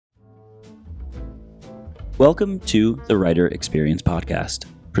Welcome to the Writer Experience Podcast,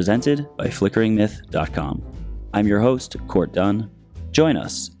 presented by FlickeringMyth.com. I'm your host, Court Dunn. Join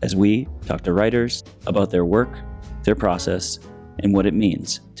us as we talk to writers about their work, their process, and what it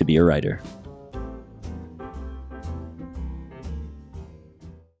means to be a writer.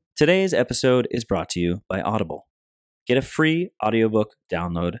 Today's episode is brought to you by Audible. Get a free audiobook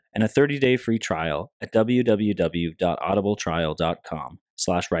download and a 30-day free trial at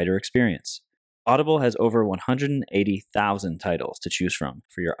www.audibletrial.com/writerexperience. Audible has over 180,000 titles to choose from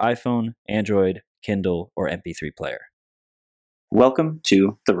for your iPhone, Android, Kindle, or MP3 player. Welcome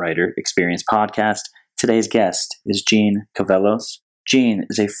to the Writer Experience Podcast. Today's guest is Jean Cavellos. Jean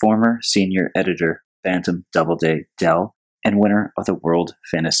is a former senior editor, Bantam Doubleday Dell, and winner of the World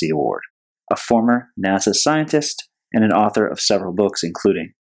Fantasy Award. A former NASA scientist and an author of several books,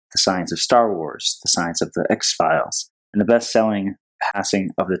 including The Science of Star Wars, The Science of the X-Files, and the best-selling Passing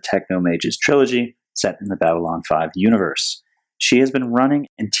of the Technomages trilogy set in the Babylon 5 universe. She has been running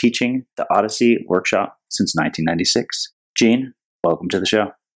and teaching the Odyssey Workshop since 1996. Jean, welcome to the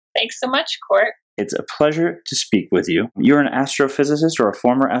show. Thanks so much, Court. It's a pleasure to speak with you. You're an astrophysicist or a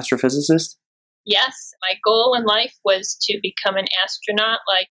former astrophysicist? Yes, my goal in life was to become an astronaut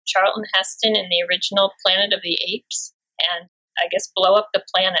like Charlton Heston in the original Planet of the Apes, and I guess blow up the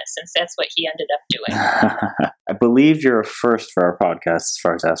planet, since that's what he ended up doing. I believe you're a first for our podcast as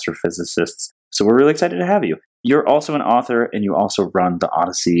far as astrophysicists, so we're really excited to have you. You're also an author, and you also run the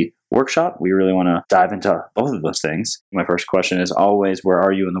Odyssey Workshop. We really want to dive into both of those things. My first question is always, where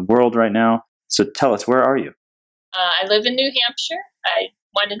are you in the world right now? So tell us, where are you? I live in New Hampshire. I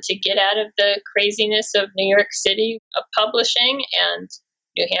wanted to get out of the craziness of New York City of publishing, and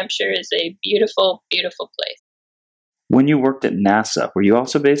New Hampshire is a beautiful, beautiful place. When you worked at NASA, were you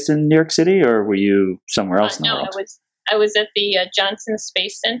also based in New York City, or were you somewhere else in the world? No, I was at the Johnson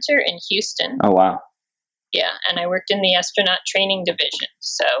Space Center in Houston. Oh, wow. Yeah, and I worked in the astronaut training division.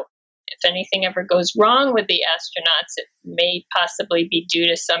 So if anything ever goes wrong with the astronauts, it may possibly be due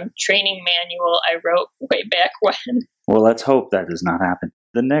to some training manual I wrote way back when. Well, let's hope that does not happen.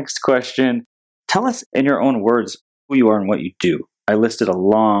 The next question, tell us in your own words who you are and what you do. I listed a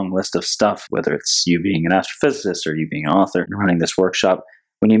long list of stuff, whether it's you being an astrophysicist or you being an author and running this workshop.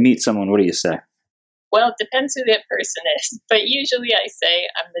 When you meet someone, what do you say? Well, it depends who that person is. But usually I say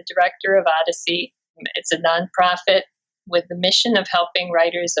I'm the director of Odyssey. It's a nonprofit with the mission of helping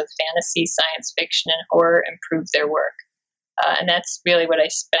writers of fantasy, science fiction, and horror improve their work. And that's really what I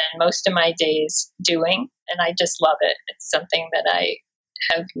spend most of my days doing. And I just love it. It's something that I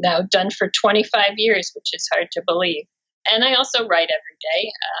have now done for 25 years, which is hard to believe. And I also write every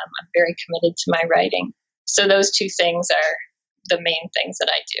day. I'm very committed to my writing. So those two things are the main things that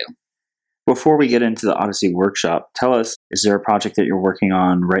I do. Before we get into the Odyssey Workshop, tell us, is there a project that you're working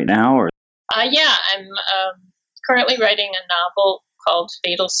on right now? Or Yeah, I'm currently writing a novel called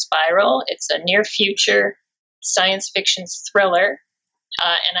Fatal Spiral. It's a near-future science fiction thriller,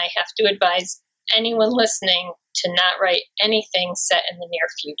 and I have to advise anyone listening to not write anything set in the near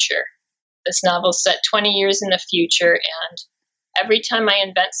future. This novel's set 20 years in the future, and every time I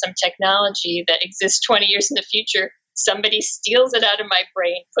invent some technology that exists 20 years in the future, somebody steals it out of my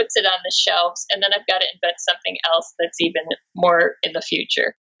brain, puts it on the shelves, and then I've got to invent something else that's even more in the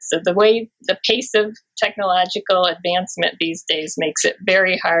future. So the pace of technological advancement these days makes it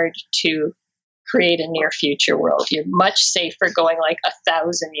very hard to create a near future world. You're much safer going like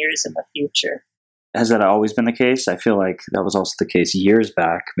 1,000 years in the future. Has that always been the case? I feel like that was also the case years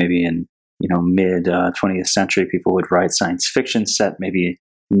back, maybe in mid 20th century, people would write science fiction set maybe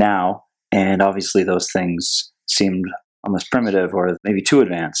now, and obviously those things seemed almost primitive or maybe too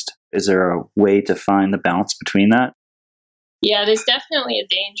advanced. Is there a way to find the balance between that? Yeah, there's definitely a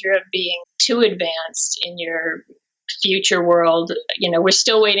danger of being too advanced in your future world. We're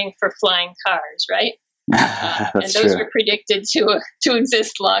still waiting for flying cars, right? And those were predicted to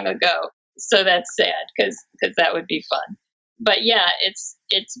exist long ago. So that's sad because that would be fun. But yeah, it's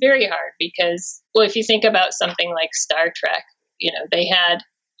very hard because, well, if you think about something like Star Trek, they had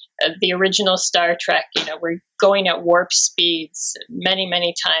the original Star Trek, we're going at warp speeds many,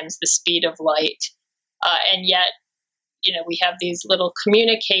 many times the speed of light. And yet, we have these little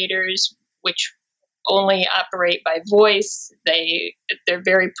communicators which only operate by voice. They're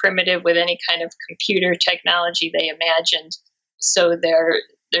very primitive with any kind of computer technology they imagined. So they're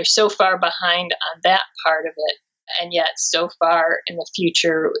so far behind on that part of it, and yet so far in the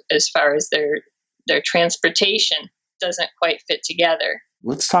future as far as their transportation doesn't quite fit together.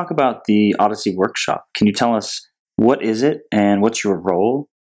 Let's talk about the Odyssey Workshop. Can you tell us what is it and what's your role?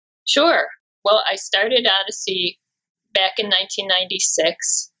 Sure. Well, I started Odyssey back in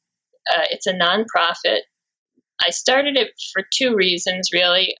 1996. It's a nonprofit. I started it for two reasons,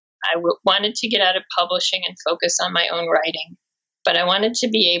 really. I wanted to get out of publishing and focus on my own writing, but I wanted to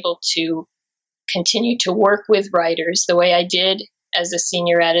be able to continue to work with writers the way I did as a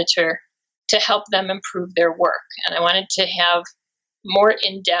senior editor to help them improve their work. And I wanted to have more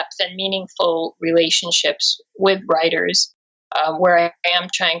in-depth and meaningful relationships with writers where I am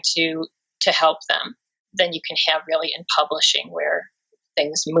trying to help them than you can have really in publishing, where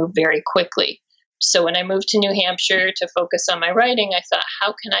things move very quickly. So when I moved to New Hampshire to focus on my writing, I thought,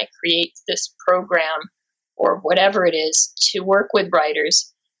 how can I create this program or whatever it is to work with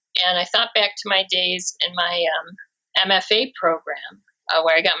writers? And I thought back to my days in my MFA program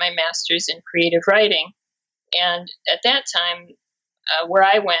where I got my master's in creative writing. And at that time, where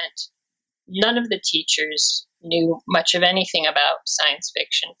I went, none of the teachers knew much of anything about science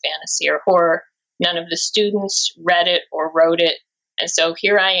fiction, fantasy, or horror. None of the students read it or wrote it. And so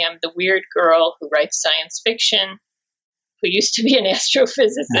here I am, the weird girl who writes science fiction, who used to be an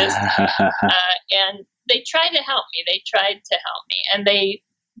astrophysicist. And they tried to help me. And they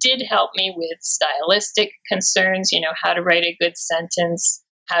did help me with stylistic concerns, how to write a good sentence,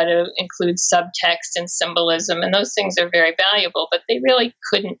 how to include subtext and symbolism. And those things are very valuable, but they really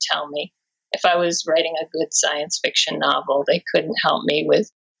couldn't tell me if I was writing a good science fiction novel. They couldn't help me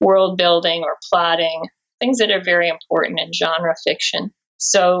with world building or plotting, things that are very important in genre fiction.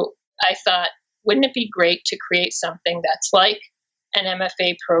 So I thought, wouldn't it be great to create something that's like an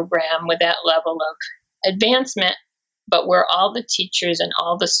MFA program with that level of advancement, but where all the teachers and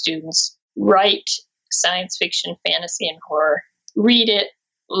all the students write science fiction, fantasy, and horror, read it,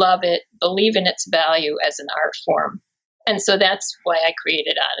 love it, believe in its value as an art form. And so that's why I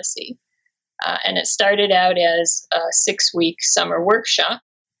created Odyssey. And it started out as a 6-week summer workshop,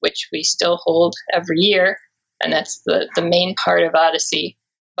 which we still hold every year. And that's the main part of Odyssey.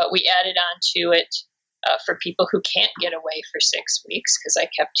 But we added on to it for people who can't get away for 6 weeks, because I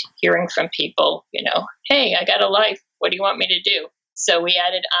kept hearing from people, hey, I got a life. What do you want me to do? So we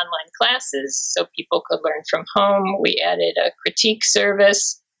added online classes so people could learn from home. We added a critique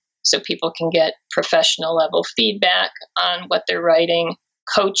service so people can get professional level feedback on what they're writing,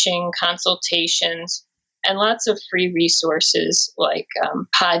 coaching, consultations, and lots of free resources like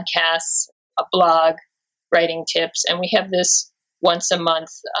podcasts, a blog, writing tips. And we have this once a month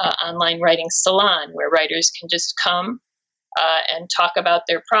online writing salon where writers can just come and talk about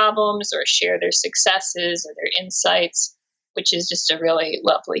their problems or share their successes or their insights, which is just a really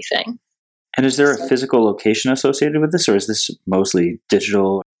lovely thing. And is there a physical location associated with this, or is this mostly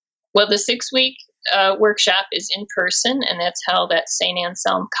digital? Well, the 6-week workshop is in person, and that's held at St.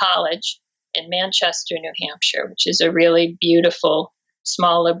 Anselm College in Manchester, New Hampshire, which is a really beautiful,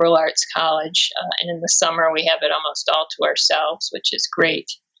 small liberal arts college. And in the summer, we have it almost all to ourselves, which is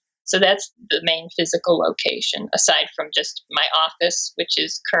great. So that's the main physical location, aside from just my office, which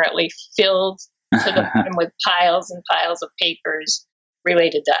is currently filled to the bottom with piles and piles of papers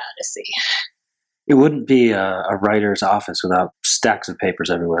related to Odyssey. It wouldn't be a writer's office without stacks of papers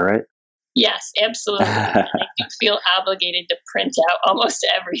everywhere, right? Yes, absolutely. And I do feel obligated to print out almost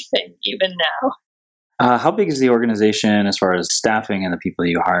everything, even now. How big is the organization as far as staffing and the people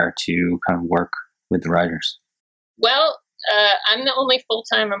you hire to kind of work with the writers? Well, I'm the only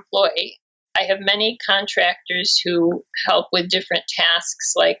full-time employee. I have many contractors who help with different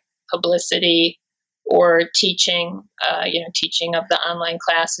tasks like publicity or teaching, teaching of the online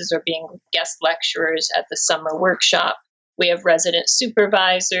classes or being guest lecturers at the summer workshop. We have resident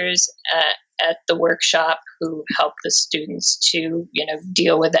supervisors at the workshop who help the students to,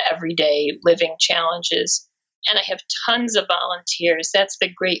 deal with the everyday living challenges. And I have tons of volunteers. That's the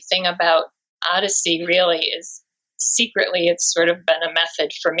great thing about Odyssey, really, is secretly it's sort of been a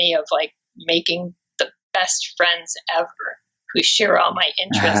method for me of like making the best friends ever who share all my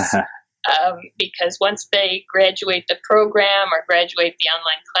interests. Because once they graduate the program or graduate the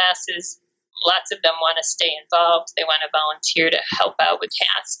online classes, lots of them want to stay involved. They want to volunteer to help out with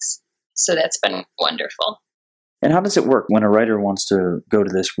tasks. So that's been wonderful. And how does it work when a writer wants to go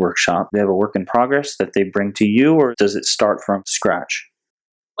to this workshop? They have a work in progress that they bring to you, or does it start from scratch?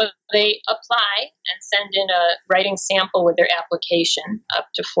 Well, they apply and send in a writing sample with their application up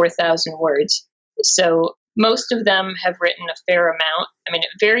to 4,000 words. So most of them have written a fair amount. I mean, it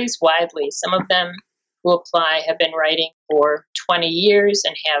varies widely. Some of them who apply have been writing for 20 years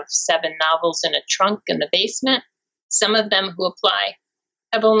and have 7 novels in a trunk in the basement. Some of them who apply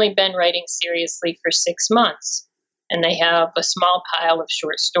have only been writing seriously for 6 months, and they have a small pile of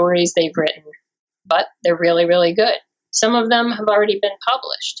short stories they've written, but they're really, really good. Some of them have already been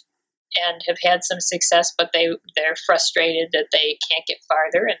published and have had some success, but they're frustrated that they can't get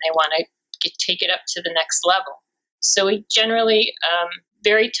farther and they want to take it up to the next level. So we generally,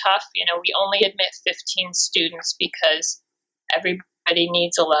 very tough, we only admit 15 students because everybody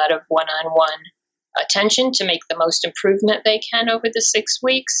needs a lot of one-on-one attention to make the most improvement they can over the 6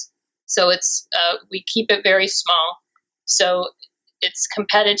 weeks. So we keep it very small. So it's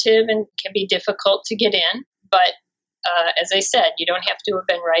competitive and can be difficult to get in, but as I said, you don't have to have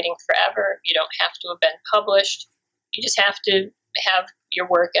been writing forever. You don't have to have been published. You just have to have your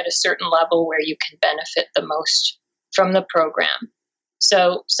work at a certain level where you can benefit the most from the program.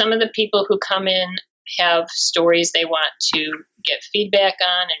 So some of the people who come in have stories they want to get feedback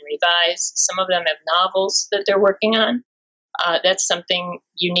on and revise. Some of them have novels that they're working on. That's something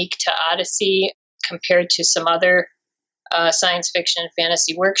unique to Odyssey compared to some other science fiction and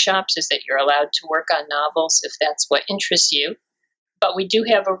fantasy workshops, is that you're allowed to work on novels if that's what interests you. But we do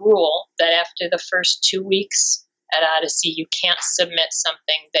have a rule that after the first 2 weeks at Odyssey, you can't submit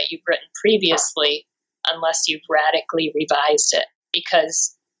something that you've written previously unless you've radically revised it,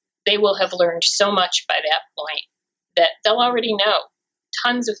 because they will have learned so much by that point that they'll already know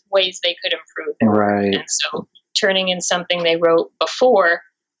tons of ways they could improve it. Right. And so turning in something they wrote before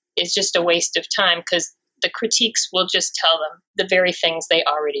is just a waste of time, because the critiques will just tell them the very things they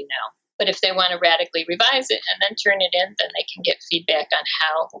already know. But if they want to radically revise it and then turn it in, then they can get feedback on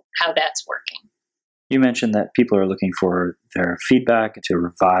how that's working. You mentioned that people are looking for their feedback to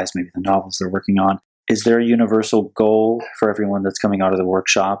revise maybe the novels they're working on. Is there a universal goal for everyone that's coming out of the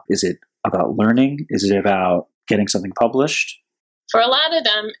workshop? Is it about learning? Is it about getting something published? For a lot of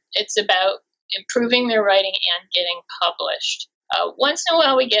them, it's about improving their writing and getting published. Once in a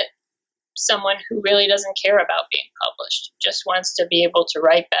while, we get someone who really doesn't care about being published, just wants to be able to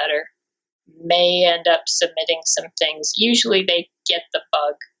write better, may end up submitting some things. Usually they get the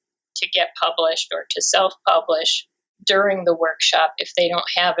bug to get published or to self-publish during the workshop if they don't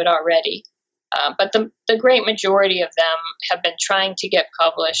have it already. But the great majority of them have been trying to get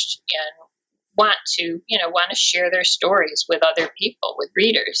published and want to share their stories with other people, with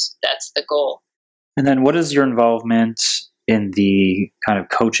readers. That's the goal. And then what is your involvement in the kind of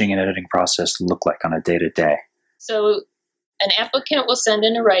coaching and editing process look like on a day-to-day? So an applicant will send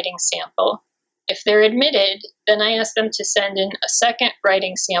in a writing sample. If they're admitted, then I ask them to send in a second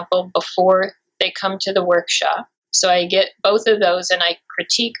writing sample before they come to the workshop. So I get both of those and I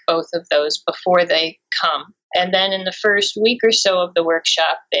critique both of those before they come. And then in the first week or so of the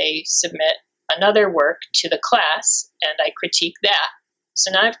workshop, they submit another work to the class and I critique that.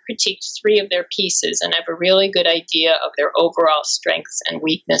 So now I've critiqued 3 of their pieces and I have a really good idea of their overall strengths and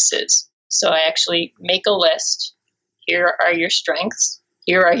weaknesses. So I actually make a list. Here are your strengths.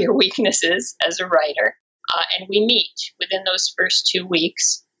 Here are your weaknesses as a writer. And we meet within those first 2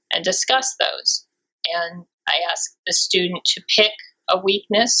 weeks and discuss those. And I ask the student to pick a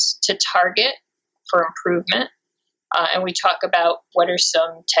weakness to target for improvement. And we talk about what are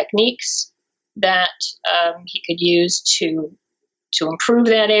some techniques that he could use to improve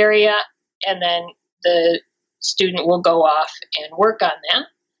that area. And then the student will go off and work on that.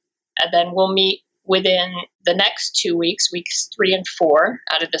 And then we'll meet within the next 2 weeks, weeks 3 and 4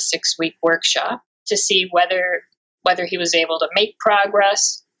 out of the 6-week workshop, to see whether he was able to make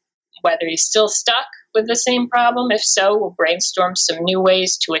progress, whether he's still stuck with the same problem. If so, we'll brainstorm some new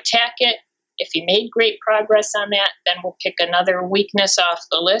ways to attack it. If he made great progress on that, then we'll pick another weakness off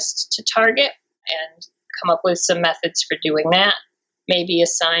the list to target and come up with some methods for doing that. Maybe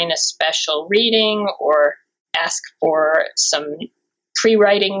assign a special reading or ask for some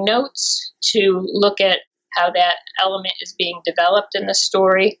pre-writing notes to look at how that element is being developed in the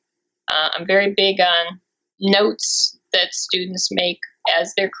story. I'm very big on notes that students make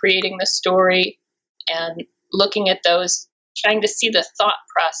as they're creating the story and looking at those, trying to see the thought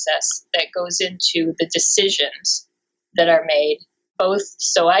process that goes into the decisions that are made, both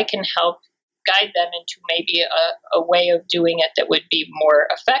so I can help guide them into maybe a way of doing it that would be more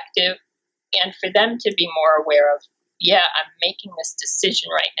effective, and for them to be more aware of, yeah, I'm making this decision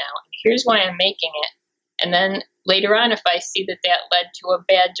right now, and here's why I'm making it. And then later on, if I see that led to a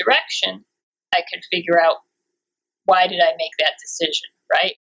bad direction, I could figure out, why did I make that decision,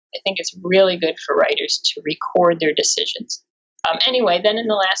 right? I think it's really good for writers to record their decisions. Anyway, then in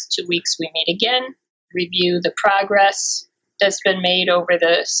the last 2 weeks, we meet again, review the progress that's been made over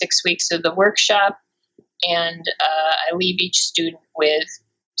the 6 weeks of the workshop, and I leave each student with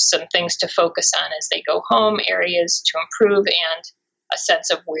some things to focus on as they go home, areas to improve, and a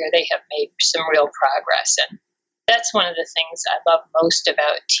sense of where they have made some real progress. And that's one of the things I love most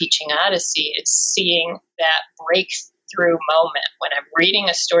about teaching Odyssey, is seeing that breakthrough moment. When I'm reading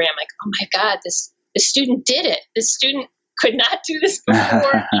a story, I'm like, oh my God, this student did it. This student could not do this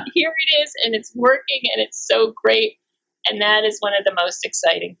before. Here it is, and it's working, and it's so great. And that is one of the most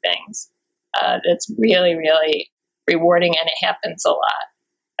exciting things. That's really, really rewarding, and it happens a lot.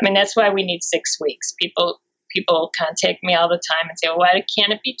 I mean, that's why we need 6 weeks. People contact me all the time and say, well, why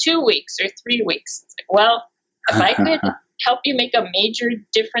can't it be 2 weeks or 3 weeks? It's like, well, if I could help you make a major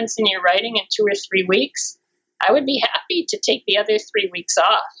difference in your writing in 2 or 3 weeks, I would be happy to take the other 3 weeks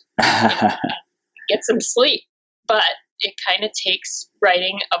off, get some sleep. But it kind of takes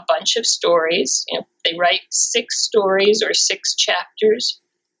writing a bunch of stories. They write 6 stories or 6 chapters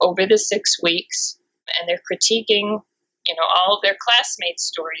over the 6 weeks, and they're critiquing, all of their classmates'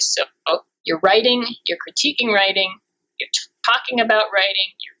 stories. So you're writing, you're critiquing writing, you're talking about writing,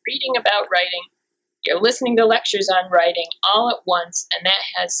 you're reading about writing, you're listening to lectures on writing all at once, and that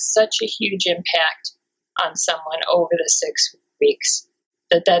has such a huge impact on someone over the 6 weeks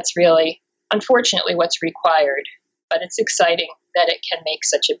that's really, unfortunately, what's required. But it's exciting that it can make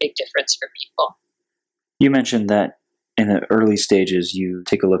such a big difference for people. You mentioned that in the early stages, you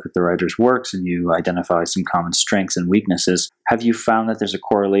take a look at the writer's works and you identify some common strengths and weaknesses. Have you found that there's a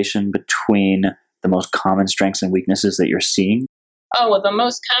correlation between the most common strengths and weaknesses that you're seeing? Oh, well, the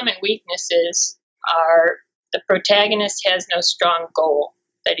most common weaknesses are the protagonist has no strong goal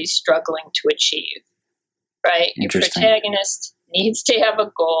that he's struggling to achieve, right? Your protagonist needs to have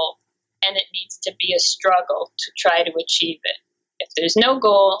a goal, and it needs to be a struggle to try to achieve it. If there's no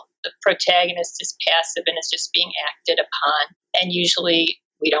goal, the protagonist is passive and is just being acted upon. And usually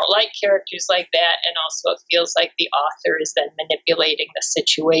we don't like characters like that, and also it feels like the author is then manipulating the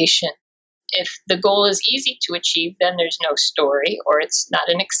situation. If the goal is easy to achieve, then there's no story, or it's not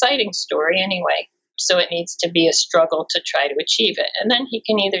an exciting story anyway. So it needs to be a struggle to try to achieve it. And then he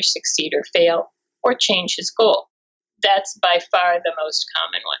can either succeed or fail, or change his goal. That's by far the most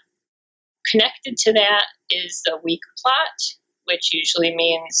common one. Connected to that is a weak plot, which usually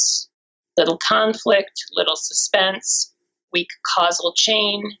means little conflict, little suspense, weak causal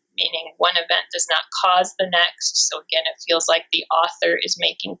chain, meaning one event does not cause the next. So again, it feels like the author is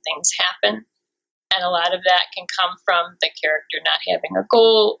making things happen. And a lot of that can come from the character not having a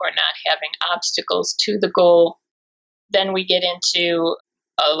goal or not having obstacles to the goal. Then we get into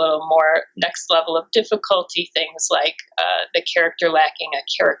a little more next level of difficulty, things like the character lacking a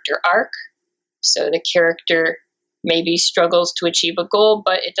character arc. So the character maybe struggles to achieve a goal,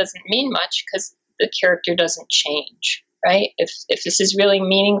 but it doesn't mean much because the character doesn't change, right? If this is really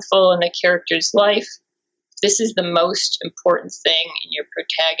meaningful in the character's life, this is the most important thing in your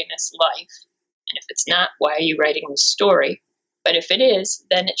protagonist's life. And if it's not, why are you writing the story? But if it is,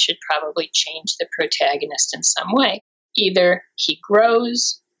 then it should probably change the protagonist in some way. Either he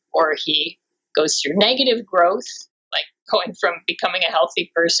grows or he goes through negative growth, like going from becoming a healthy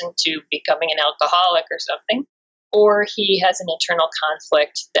person to becoming an alcoholic or something, or he has an internal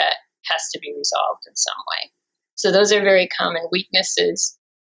conflict that has to be resolved in some way. So those are very common weaknesses.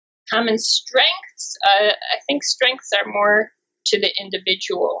 Common strengths, I think strengths are more to the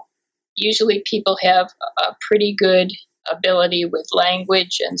individual. Usually people have a pretty good ability with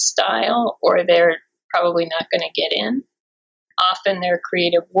language and style, or they're probably not going to get in. Often they're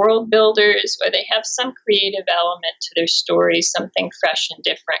creative world builders, or they have some creative element to their story, something fresh and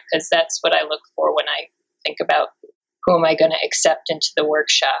different, because that's what I look for when I think about who am I going to accept into the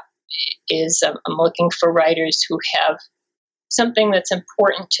workshop. I'm looking for writers who have something that's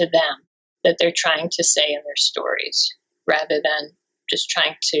important to them that they're trying to say in their stories, rather than just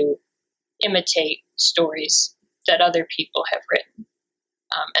trying to imitate stories that other people have written.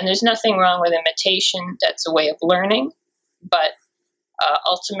 And there's nothing wrong with imitation. That's a way of learning. But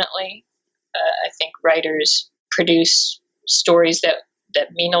ultimately, I think writers produce stories that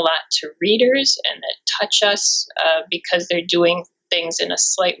mean a lot to readers and that touch us because they're doing things in a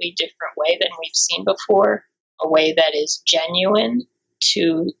slightly different way than we've seen before, a way that is genuine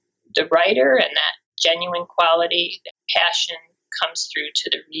to the writer, and that genuine quality, that passion comes through to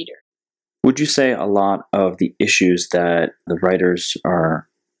the reader. Would you say a lot of the issues that the writers are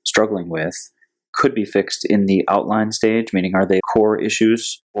struggling with could be fixed in the outline stage? Meaning, are they core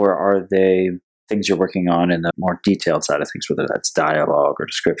issues, or are they things you're working on in the more detailed side of things, whether that's dialogue or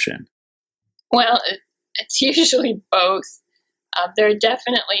description? Well, it's usually both. There are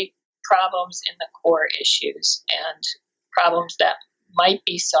definitely problems in the core issues and problems that might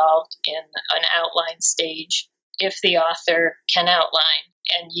be solved in an outline stage if the author can outline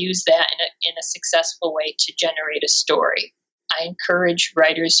and use that in a successful way to generate a story. I encourage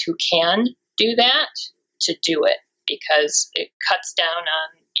writers who can do that to do it, because it cuts down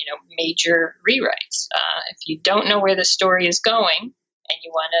on major rewrites. If you don't know where the story is going and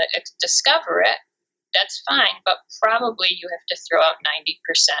you want to discover it, that's fine, but probably you have to throw out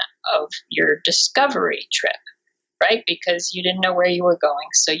 90% of your discovery trip, right? Because you didn't know where you were going,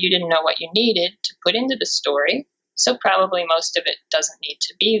 so you didn't know what you needed to put into the story, so probably most of it doesn't need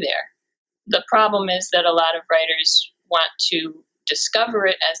to be there. The problem is that a lot of writers want to discover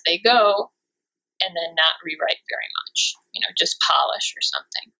it as they go and then not rewrite very much, just polish or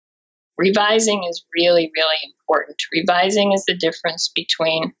something. Revising is really, really important. Revising is the difference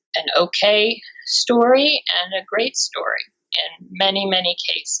between an okay story and a great story in many, many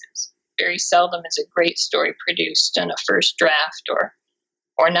cases. Very seldom is a great story produced on a first draft, or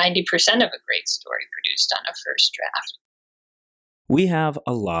 90% of a great story produced on a first draft. We have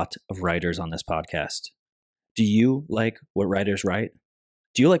a lot of writers on this podcast. Do you like what writers write?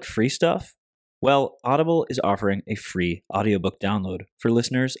 Do you like free stuff? Well, Audible is offering a free audiobook download for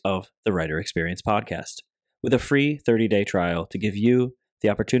listeners of the Writer Experience podcast, with a free 30-day trial to give you the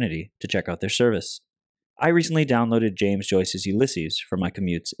opportunity to check out their service. I recently downloaded James Joyce's Ulysses for my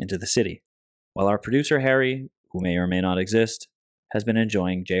commutes into the city, while our producer Harry, who may or may not exist, has been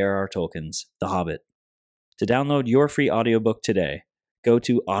enjoying J.R.R. Tolkien's The Hobbit. To download your free audiobook today, go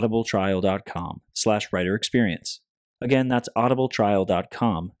to audibletrial.com/writerexperience. Again, that's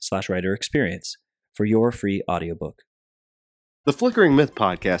audibletrial.com/writerexperience for your free audiobook. The Flickering Myth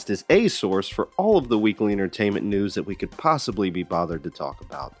podcast is a source for all of the weekly entertainment news that we could possibly be bothered to talk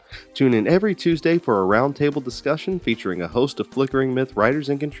about. Tune in every Tuesday for a roundtable discussion featuring a host of Flickering Myth writers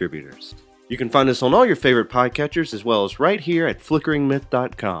and contributors. You can find us on all your favorite podcatchers as well as right here at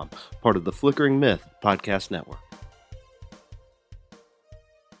flickeringmyth.com, part of the Flickering Myth podcast network.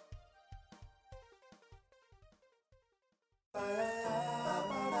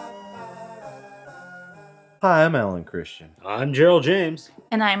 Hi, I'm Alan Christian. I'm Gerald James.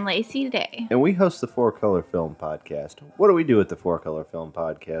 And I'm Lacey Day. And we host the Four Color Film Podcast. What do we do at the Four Color Film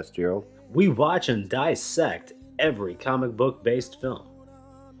Podcast, Gerald? We watch and dissect every comic book-based film.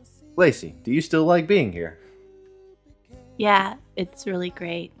 Lacey, do you still like being here? Yeah, it's really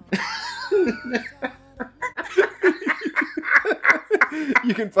great.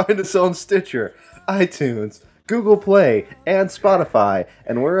 You can find us on Stitcher, iTunes, Google Play, and Spotify,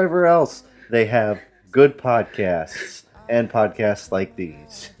 and wherever else they have good podcasts and podcasts like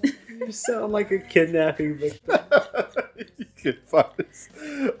these. You sound like a kidnapping victim. You can find us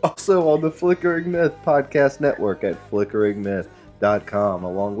also on the Flickering Myth podcast network at flickeringmyth.com,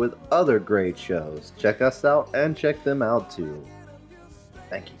 along with other great shows. Check us out and check them out too.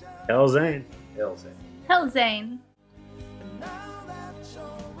 Thank you. Hell Zane. Hell Zane. Hell, Zane.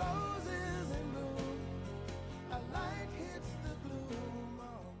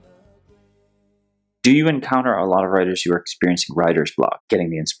 Do you encounter a lot of writers who are experiencing writer's block,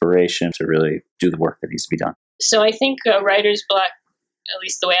 getting the inspiration to really do the work that needs to be done? So I think writer's block, at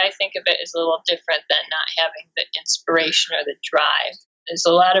least the way I think of it, is a little different than not having the inspiration or the drive. There's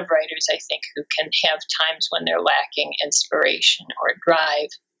a lot of writers, I think, who can have times when they're lacking inspiration or drive.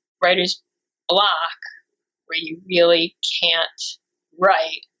 Writer's block, where you really can't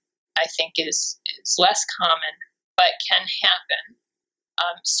write, I think is less common, but can happen.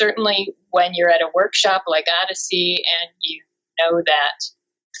 Certainly when you're at a workshop like Odyssey and you know that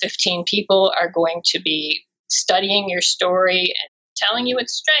 15 people are going to be studying your story and telling you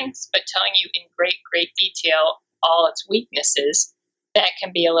its strengths, but telling you in great, great detail all its weaknesses, that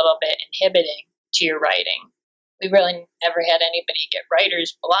can be a little bit inhibiting to your writing. We really never had anybody get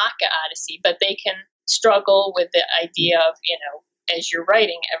writer's block at Odyssey, but they can struggle with the idea of, as you're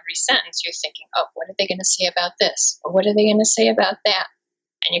writing every sentence, you're thinking, oh, what are they going to say about this? Or what are they going to say about that?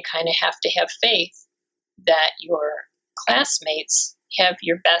 And you kind of have to have faith that your classmates have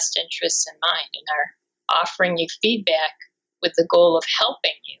your best interests in mind and are offering you feedback with the goal of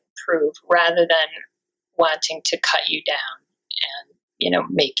helping you improve rather than wanting to cut you down and,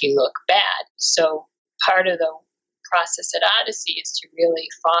 make you look bad. So part of the process at Odyssey is to really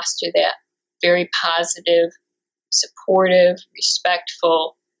foster that very positive, supportive,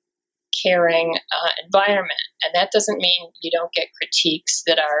 respectful, caring environment. And that doesn't mean you don't get critiques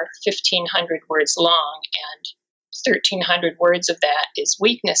that are 1,500 words long and 1,300 words of that is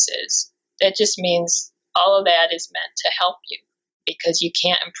weaknesses. That just means all of that is meant to help you, because you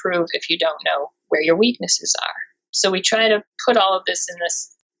can't improve if you don't know where your weaknesses are. So we try to put all of this in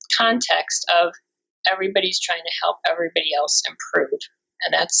this context of everybody's trying to help everybody else improve.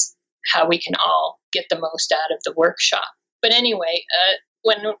 And that's how we can all get the most out of the workshop. But anyway,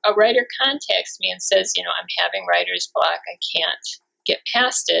 when a writer contacts me and says, I'm having writer's block, I can't get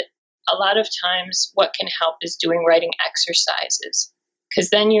past it, a lot of times what can help is doing writing exercises, because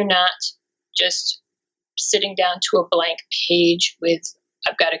then you're not just sitting down to a blank page with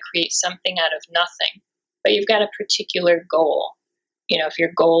I've got to create something out of nothing. But you've got a particular goal. If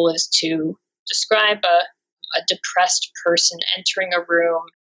your goal is to describe a depressed person entering a room,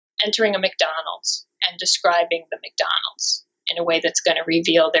 entering a McDonald's, and describing the McDonald's in a way that's going to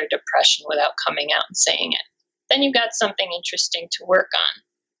reveal their depression without coming out and saying it, then you've got something interesting to work on.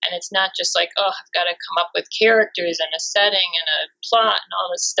 And it's not just like, oh, I've got to come up with characters and a setting and a plot and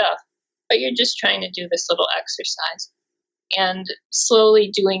all this stuff. But you're just trying to do this little exercise. And slowly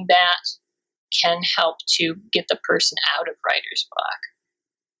doing that can help to get the person out of writer's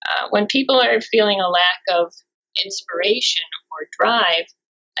block. When people are feeling a lack of inspiration or drive,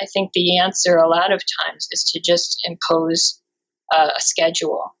 I think the answer a lot of times is to just impose a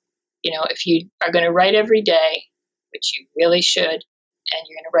schedule. If you are going to write every day, which you really should, and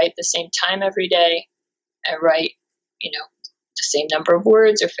you're going to write the same time every day and write, the same number of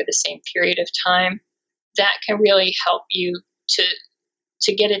words or for the same period of time, that can really help you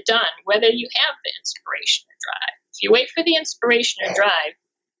to get it done, whether you have the inspiration or drive. If you wait for the inspiration or drive,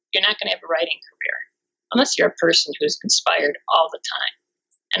 you're not going to have a writing career, unless you're a person who's inspired all the time.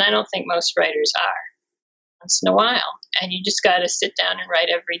 And I don't think most writers are. Once in a while. And you just got to sit down and write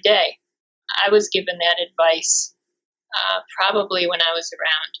every day. I was given that advice probably when I was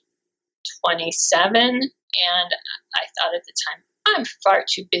around 27. And I thought at the time, I'm far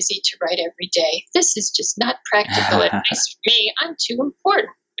too busy to write every day. This is just not practical advice for me. I'm too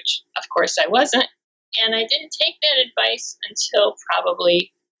important, which of course I wasn't. And I didn't take that advice until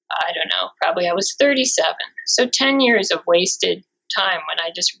probably I was 37. So 10 years of wasted time when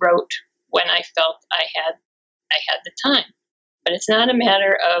I just wrote when I felt I had the time. But it's not a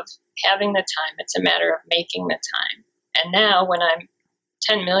matter of having the time, it's a matter of making the time. And now when I'm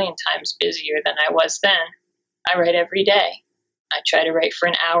 10 million times busier than I was then, I write every day. I try to write for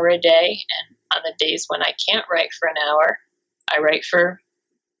an hour a day, and on the days when I can't write for an hour, I write for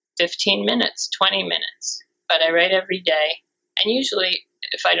 15 minutes, 20 minutes. But I write every day, and usually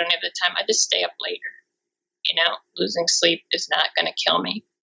if I don't have the time, I just stay up later. Losing sleep is not going to kill me,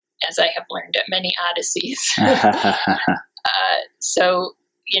 as I have learned at many odysseys. So,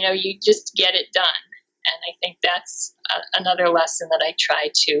 you just get it done. And I think that's another lesson that I try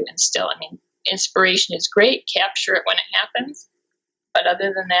to instill. I mean, inspiration is great. Capture it when it happens. But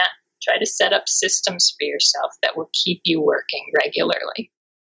other than that, try to set up systems for yourself that will keep you working regularly.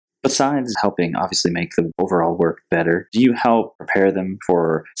 Besides helping obviously make the overall work better, do you help prepare them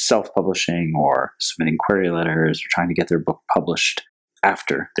for self-publishing or submitting query letters or trying to get their book published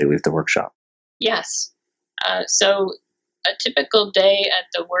after they leave the workshop? Yes. So a typical day at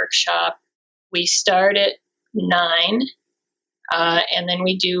the workshop, we start at 9, and then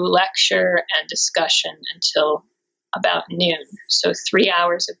we do lecture and discussion until about noon. So 3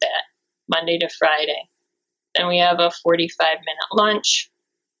 hours of that, Monday to Friday. Then we have a 45-minute lunch,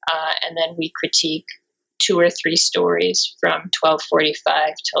 and then we critique 2 or 3 stories from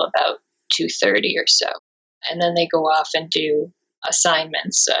 12:45 till about 2:30 or so. And then they go off and do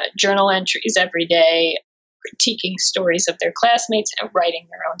assignments, journal entries every day, critiquing stories of their classmates and writing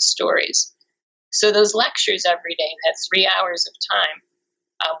their own stories. So those lectures every day, that 3 hours of time,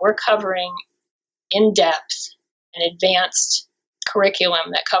 we're covering in-depth and advanced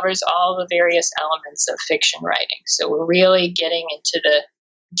curriculum that covers all the various elements of fiction writing. So we're really getting into the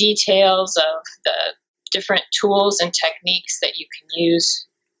details of the different tools and techniques that you can use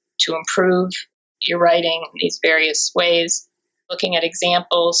to improve your writing in these various ways, looking at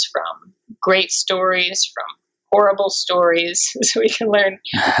examples from great stories, from horrible stories, so we can learn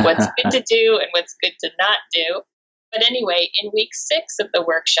what's good to do and what's good to not do. But anyway, in week 6 of the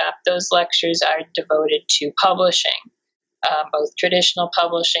workshop, those lectures are devoted to publishing, both traditional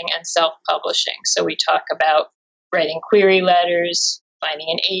publishing and self-publishing. So we talk about writing query letters, finding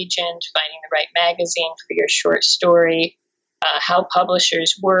an agent, finding the right magazine for your short story, how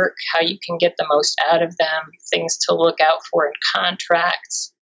publishers work, how you can get the most out of them, things to look out for in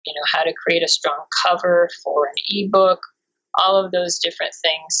contracts, how to create a strong cover for an ebook, all of those different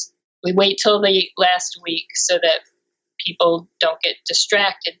things. We wait till the last week so that people don't get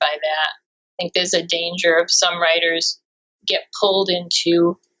distracted by that. I think there's a danger of some writers get pulled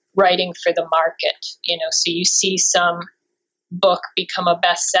into writing for the market, so you see some book become a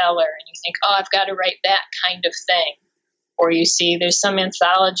bestseller and you think, oh, I've got to write that kind of thing. Or you see there's some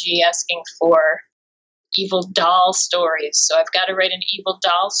anthology asking for evil doll stories, so I've got to write an evil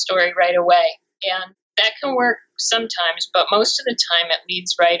doll story right away. And that can work sometimes, but most of the time it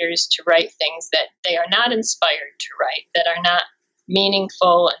leads writers to write things that they are not inspired to write, that are not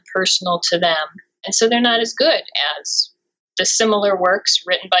meaningful and personal to them. And so they're not as good as the similar works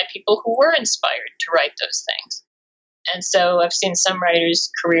written by people who were inspired to write those things. And so I've seen some writers'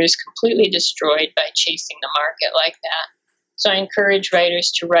 careers completely destroyed by chasing the market like that. So I encourage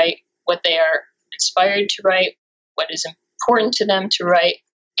writers to write what they are inspired to write, what is important to them to write,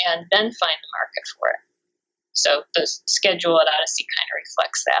 and then find the market for it. So the schedule at Odyssey kind of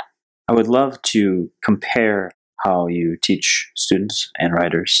reflects that. I would love to compare how you teach students and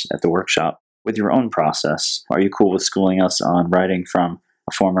writers at the workshop with your own process. Are you cool with schooling us on writing from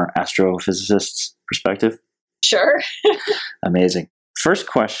a former astrophysicist's perspective? Sure. Amazing. First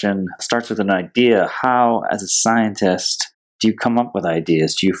question starts with an idea. How, as a scientist, do you come up with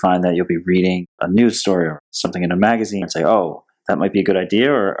ideas? Do you find that you'll be reading a news story or something in a magazine and say, oh, that might be a good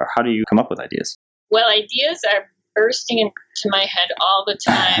idea? Or how do you come up with ideas? Well, ideas are bursting into my head all the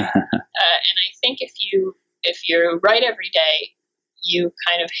time. And I think if you write every day, you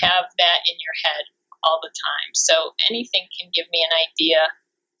kind of have that in your head all the time. So anything can give me an idea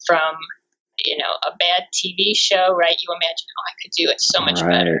from, a bad TV show, right? You imagine, I could do it so much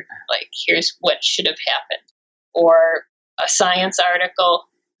better. Like, here's what should have happened. Or a science article.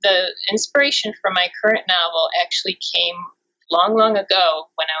 The inspiration for my current novel actually came long, long ago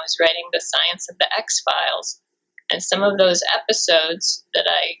when I was writing The Science of the X-Files. And some of those episodes that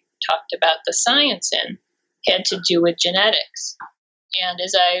I talked about the science in had to do with genetics. And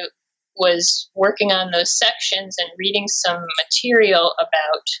as I was working on those sections and reading some material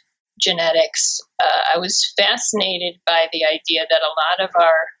about genetics, I was fascinated by the idea that a lot of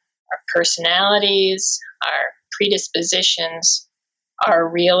our personalities, our predispositions are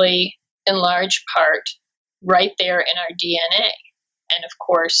really, in large part, right there in our DNA. And of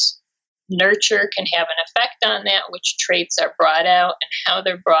course, nurture can have an effect on that, which traits are brought out and how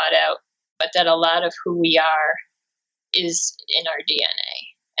they're brought out, but that a lot of who we are is in our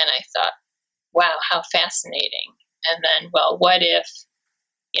DNA. And I thought, wow, how fascinating. And then, well, what if,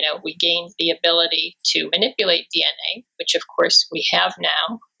 we gained the ability to manipulate DNA, which of course we have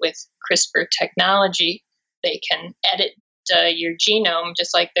now with CRISPR technology. They can edit your genome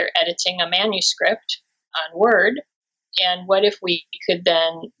just like they're editing a manuscript on Word. And what if we could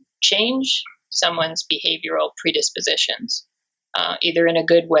then change someone's behavioral predispositions, either in a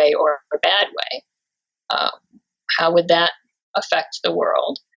good way or a bad way? How would that affect the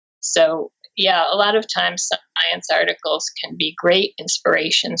world? So, yeah, a lot of times science articles can be great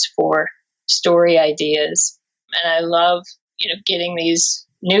inspirations for story ideas. And I love, getting these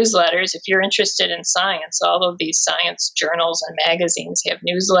newsletters. If you're interested in science, all of these science journals and magazines have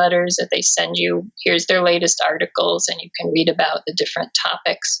newsletters that they send you. Here's their latest articles, and you can read about the different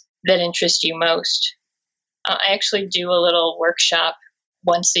topics that interest you most. I actually do a little workshop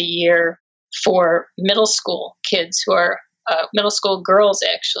once a year for middle school kids who are middle school girls,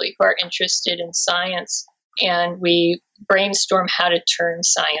 actually, who are interested in science. And we brainstorm how to turn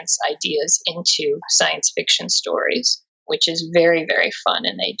science ideas into science fiction stories, which is very, very fun.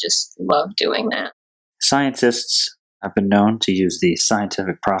 And they just love doing that. Scientists have been known to use the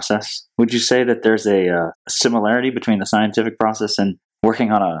scientific process. Would you say that there's a similarity between the scientific process and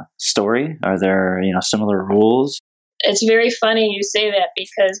working on a story? Are there, similar rules? It's very funny you say that,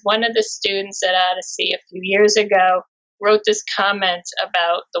 because one of the students at Odyssey a few years ago wrote this comment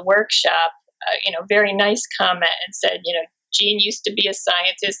about the workshop, very nice comment, and said, Jean used to be a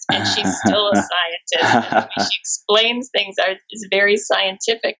scientist and she's still a scientist. And the way she explains things is very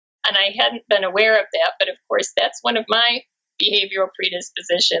scientific. And I hadn't been aware of that. But of course, that's one of my behavioral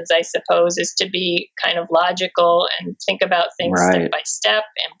predispositions, I suppose, is to be kind of logical and think about things step by step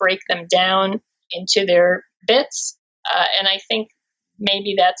and break them down into their bits. And I think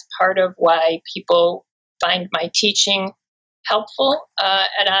maybe that's part of why people find my teaching helpful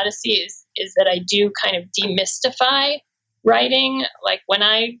at Odyssey is that I do kind of demystify writing. Like when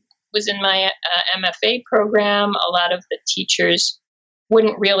I was in my MFA program, a lot of the teachers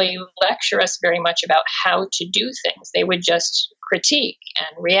wouldn't really lecture us very much about how to do things. They would just critique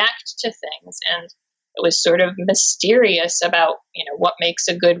and react to things. And it was sort of mysterious about, what makes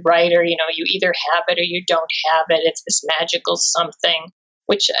a good writer. You either have it or you don't have it. It's this magical something,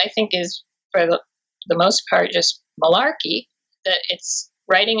 which I think is, for the most part, just malarkey. That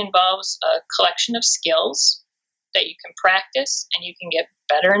writing involves a collection of skills that you can practice and you can get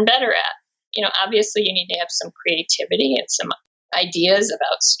better and better at. Obviously you need to have some creativity and some ideas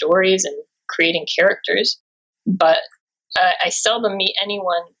about stories and creating characters, but I seldom meet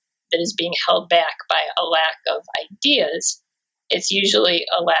anyone that is being held back by a lack of ideas. It's usually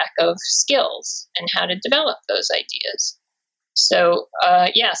a lack of skills and how to develop those ideas. So,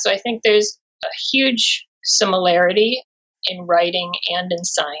 so I think there's a huge similarity in writing and in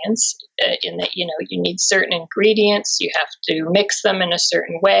science, in that, you need certain ingredients, you have to mix them in a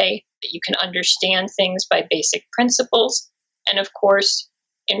certain way, that you can understand things by basic principles. And of course,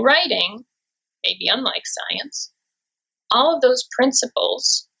 in writing, maybe unlike science, all of those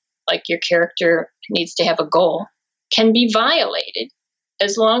principles, like your character needs to have a goal, can be violated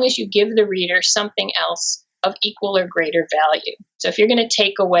as long as you give the reader something else of equal or greater value. So if you're going to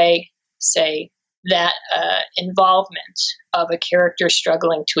take away, say, that involvement of a character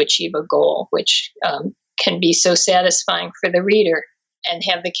struggling to achieve a goal, which can be so satisfying for the reader, and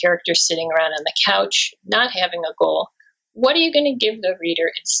have the character sitting around on the couch not having a goal, what are you going to give the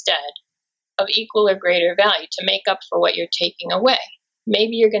reader instead of equal or greater value to make up for what you're taking away?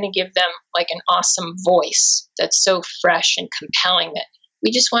 Maybe you're going to give them like an awesome voice that's so fresh and compelling that we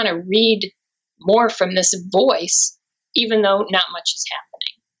just want to read more from this voice, even though not much is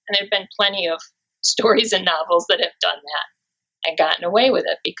happening. And there have been plenty of stories and novels that have done that and gotten away with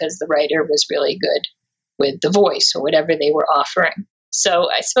it because the writer was really good with the voice or whatever they were offering.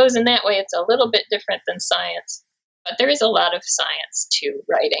 So I suppose in that way it's a little bit different than science, but there is a lot of science to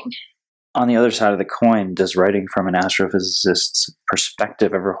writing. On the other side of the coin, does writing from an astrophysicist's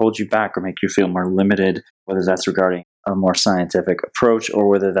perspective ever hold you back or make you feel more limited, whether that's regarding a more scientific approach or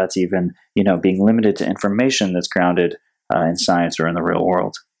whether that's even, being limited to information that's grounded in science or in the real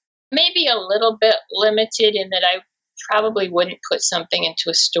world? Maybe a little bit limited in that I probably wouldn't put something into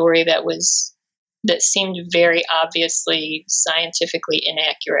a story that seemed very obviously scientifically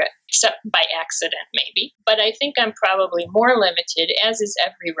inaccurate, except by accident maybe. But I think I'm probably more limited, as is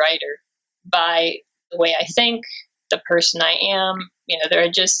every writer, by the way I think, the person I am. There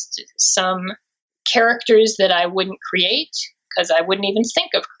are just some characters that I wouldn't create because I wouldn't even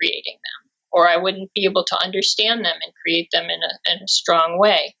think of creating them, or I wouldn't be able to understand them and create them in a strong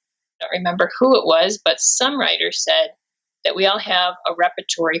way. I don't remember who it was, but some writer said that we all have a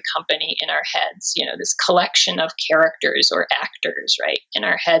repertory company in our heads, this collection of characters or actors, right, in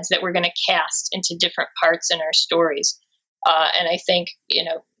our heads that we're going to cast into different parts in our stories. And I think,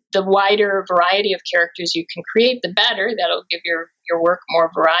 the wider variety of characters you can create, the better. That'll give your work more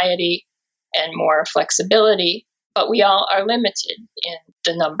variety and more flexibility. But we all are limited in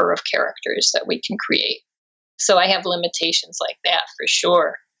the number of characters that we can create. So I have limitations like that for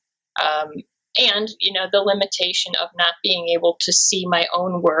sure. And, the limitation of not being able to see my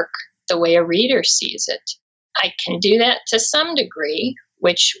own work the way a reader sees it. I can do that to some degree,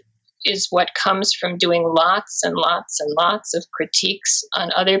 which is what comes from doing lots and lots and lots of critiques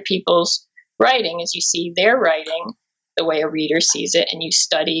on other people's writing, is you see their writing the way a reader sees it, and you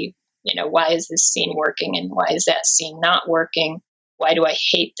study, why is this scene working and why is that scene not working? Why do I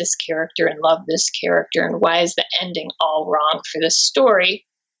hate this character and love this character? And why is the ending all wrong for this story?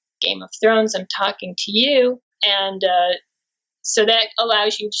 Game of Thrones, I'm talking to you. And so that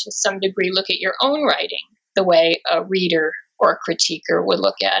allows you to some degree look at your own writing the way a reader or a critiquer would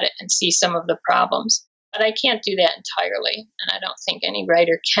look at it and see some of the problems. But I can't do that entirely, and I don't think any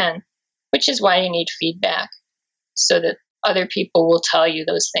writer can, which is why you need feedback so that other people will tell you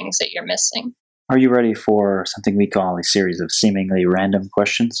those things that you're missing. Are you ready for something we call a series of seemingly random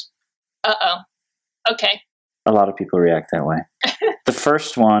questions? Uh-oh. Okay. A lot of people react that way. The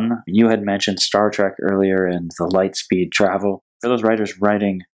first one, you had mentioned Star Trek earlier and the light speed travel. For those writers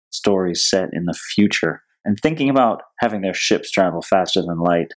writing stories set in the future and thinking about having their ships travel faster than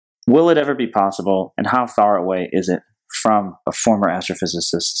light, will it ever be possible, and how far away is it from a former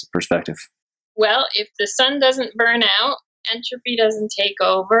astrophysicist's perspective? Well, if the sun doesn't burn out, entropy doesn't take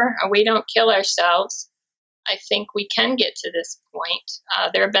over, and we don't kill ourselves, I think we can get to this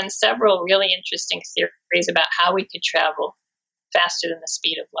point. There have been several really interesting theories about how we could travel faster than the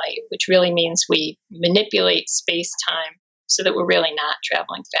speed of light, which really means we manipulate space-time so that we're really not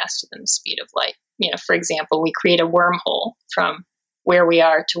traveling faster than the speed of light. For example, we create a wormhole from where we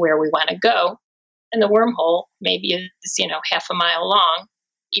are to where we want to go, and the wormhole maybe is, half a mile long,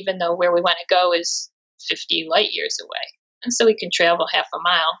 even though where we want to go is 50 light years away. And so we can travel half a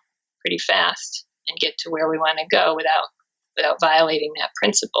mile pretty fast and get to where we want to go without violating that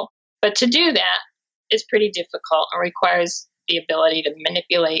principle. But to do that is pretty difficult and requires the ability to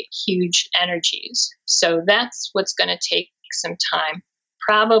manipulate huge energies. So that's what's going to take some time,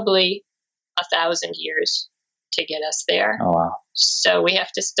 probably 1,000 years to get us there. Oh, wow. So we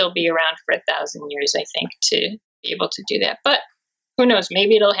have to still be around for 1,000 years, I think, to be able to do that. But who knows?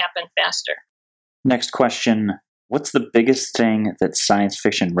 Maybe it'll happen faster. Next question. What's the biggest thing that science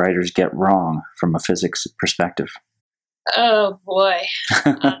fiction writers get wrong from a physics perspective? Oh, boy.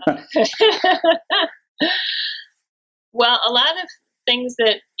 Well, a lot of things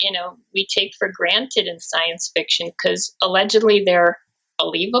that, we take for granted in science fiction because allegedly they're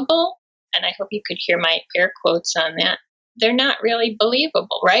believable, and I hope you could hear my air quotes on that. they're not really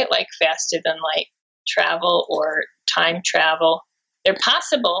believable, right? Like faster than light travel or time travel. They're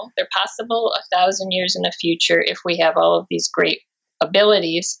possible. They're possible 1,000 years in the future if we have all of these great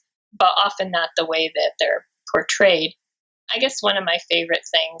abilities, but often not the way that they're portrayed. I guess one of my favorite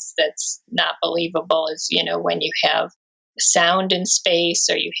things that's not believable is, when you have sound in space,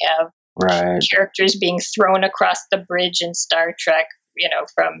 or you have characters being thrown across the bridge in Star Trek,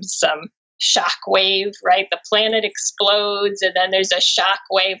 from some shock wave, right? The planet explodes and then there's a shock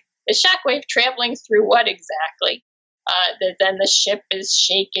wave. The shock wave traveling through what exactly? Then the ship is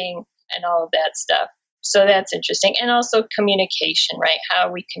shaking and all of that stuff. So that's interesting. And also communication, right? How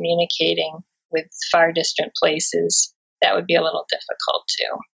are we communicating with far distant places? That would be a little difficult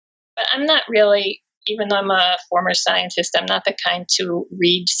too. But I'm not really, even though I'm a former scientist, I'm not the kind to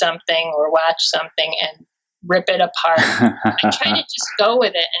read something or watch something and rip it apart. I try to just go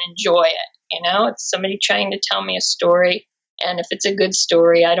with it and enjoy it. It's somebody trying to tell me a story. And if it's a good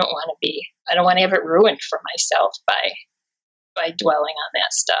story, I don't want to have it ruined for myself by dwelling on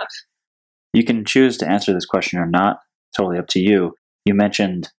that stuff. You can choose to answer this question or not. Totally up to you. You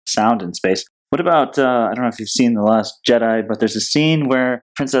mentioned sound in space. What about, I don't know if you've seen The Last Jedi, but there's a scene where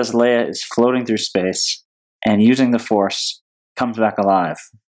Princess Leia is floating through space and using the Force comes back alive.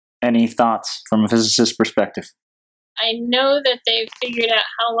 Any thoughts from a physicist's perspective? I know that they've figured out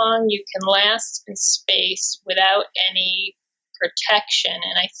how long you can last in space without any protection,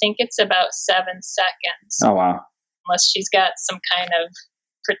 and I think it's about 7 seconds. Oh, wow. Unless she's got some kind of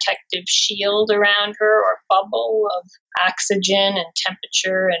protective shield around her or bubble of oxygen and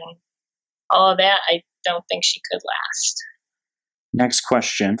temperature and all of that, I don't think she could last. Next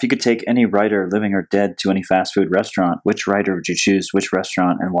question. If you could take any writer, living or dead, to any fast food restaurant, which writer would you choose, which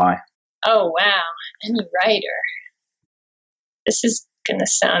restaurant, and why? Oh, wow. Any writer. This is going to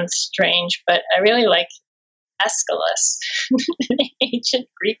sound strange, but I really like Aeschylus, the ancient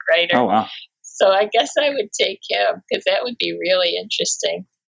Greek writer. Oh, wow. So I guess I would take him because that would be really interesting.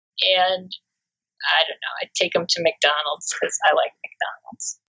 And I don't know, I'd take him to McDonald's because I like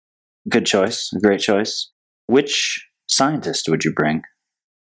McDonald's. Good choice. Great choice. Which scientist would you bring?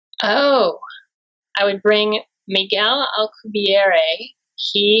 Oh, I would bring Miguel Alcubierre.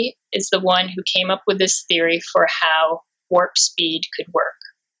 He is the one who came up with this theory for how warp speed could work.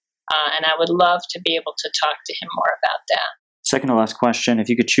 And I would love to be able to talk to him more about that. Second to last question. If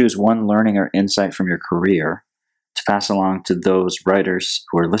you could choose one learning or insight from your career to pass along to those writers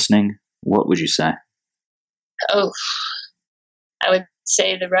who are listening, what would you say? Oh, I would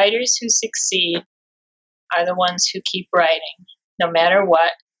say the writers who succeed are the ones who keep writing, no matter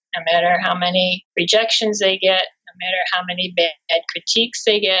what, no matter how many rejections they get, no matter how many bad critiques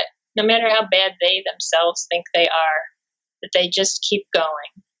they get, no matter how bad they themselves think they are, that they just keep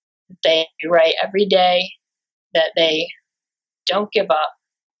going, that they write every day, that they don't give up,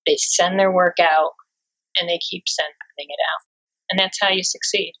 they send their work out, and they keep sending it out. And that's how you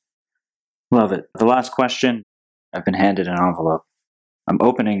succeed. Love it. The last question. I've been handed an envelope. I'm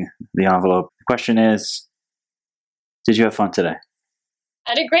opening the envelope. The question is, did you have fun today? I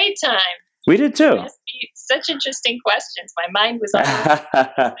had a great time. We did too. Such interesting questions. My mind was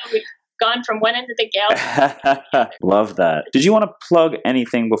all we've gone from one end of the galaxy. Love that. Did you want to plug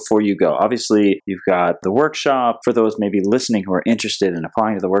anything before you go? Obviously, you've got the workshop. For those maybe listening who are interested in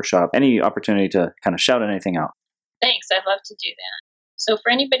applying to the workshop, any opportunity to kind of shout anything out? Thanks. I'd love to do that. So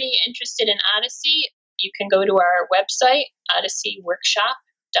for anybody interested in Odyssey, you can go to our website,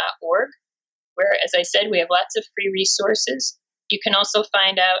 odysseyworkshop.org, where, as I said, we have lots of free resources. You can also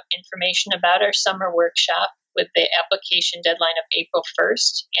find out information about our summer workshop with the application deadline of April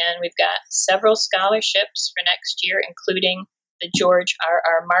 1st. And we've got several scholarships for next year, including the George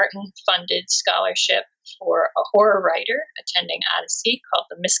R.R. Martin funded scholarship for a horror writer attending Odyssey called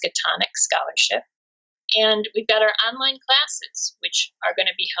the Miskatonic Scholarship. And we've got our online classes, which are going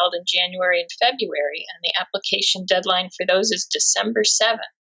to be held in January and February. And the application deadline for those is December 7th.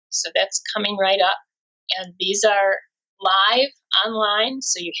 So that's coming right up. And these are live online,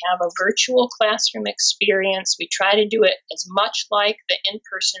 so you have a virtual classroom experience. We try to do it as much like the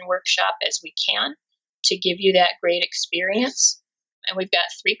in-person workshop as we can to give you that great experience. And we've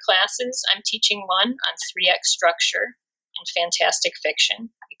got 3 classes. I'm teaching one on 3X structure and fantastic fiction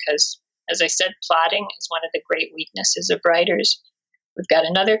because, as I said, plotting is one of the great weaknesses of writers. We've got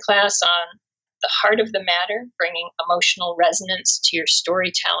another class on the heart of the matter, bringing emotional resonance to your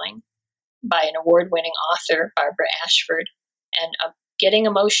storytelling, by an award-winning author, Barbara Ashford. And getting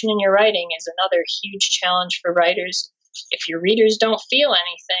emotion in your writing is another huge challenge for writers. If your readers don't feel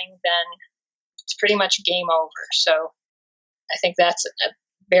anything, then it's pretty much game over. So I think that's a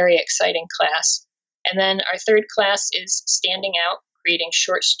very exciting class. And then our third class is Standing Out, creating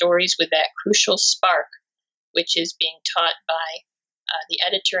short stories with that crucial spark, which is being taught by the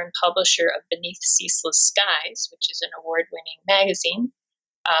editor and publisher of Beneath Ceaseless Skies, which is an award-winning magazine,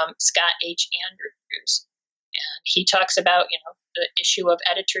 Scott H. Andrews. And he talks about, the issue of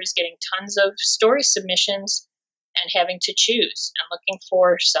editors getting tons of story submissions and having to choose and looking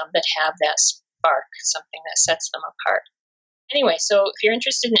for some that have that spark, something that sets them apart. Anyway, so if you're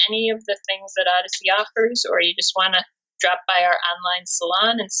interested in any of the things that Odyssey offers, or you just want to drop by our online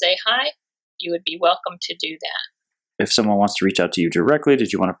salon and say hi, you would be welcome to do that. If someone wants to reach out to you directly,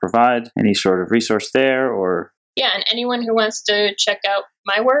 did you want to provide any sort of resource there, or? Yeah, and anyone who wants to check out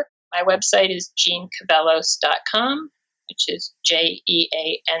my work, my website is jeannecavellos.com, which is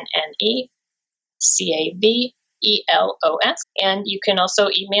JeanneCavellos. And you can also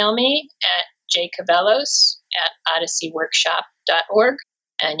email me at jcavellos@odysseyworkshop.org.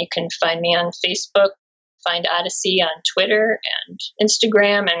 And you can find me on Facebook, find Odyssey on Twitter and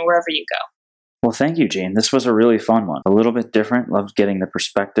Instagram and wherever you go. Well, thank you, Jeanne. This was a really fun one. A little bit different. Loved getting the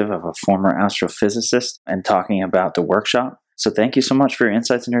perspective of a former astrophysicist and talking about the workshop. So thank you so much for your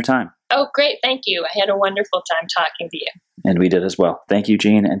insights and your time. Oh, great. Thank you. I had a wonderful time talking to you. And we did as well. Thank you,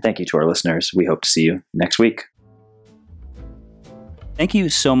 Jeanne, and thank you to our listeners. We hope to see you next week. Thank you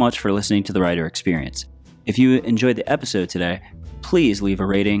so much for listening to The Writer Experience. If you enjoyed the episode today, please leave a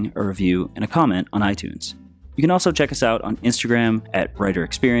rating, a review, and a comment on iTunes. You can also check us out on Instagram at Writer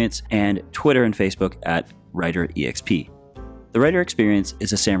Experience and Twitter and Facebook at WriterEXP. The Writer Experience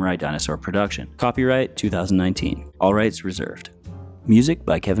is a Samurai Dinosaur production. Copyright 2019. All rights reserved. Music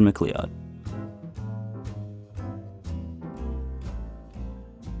by Kevin MacLeod.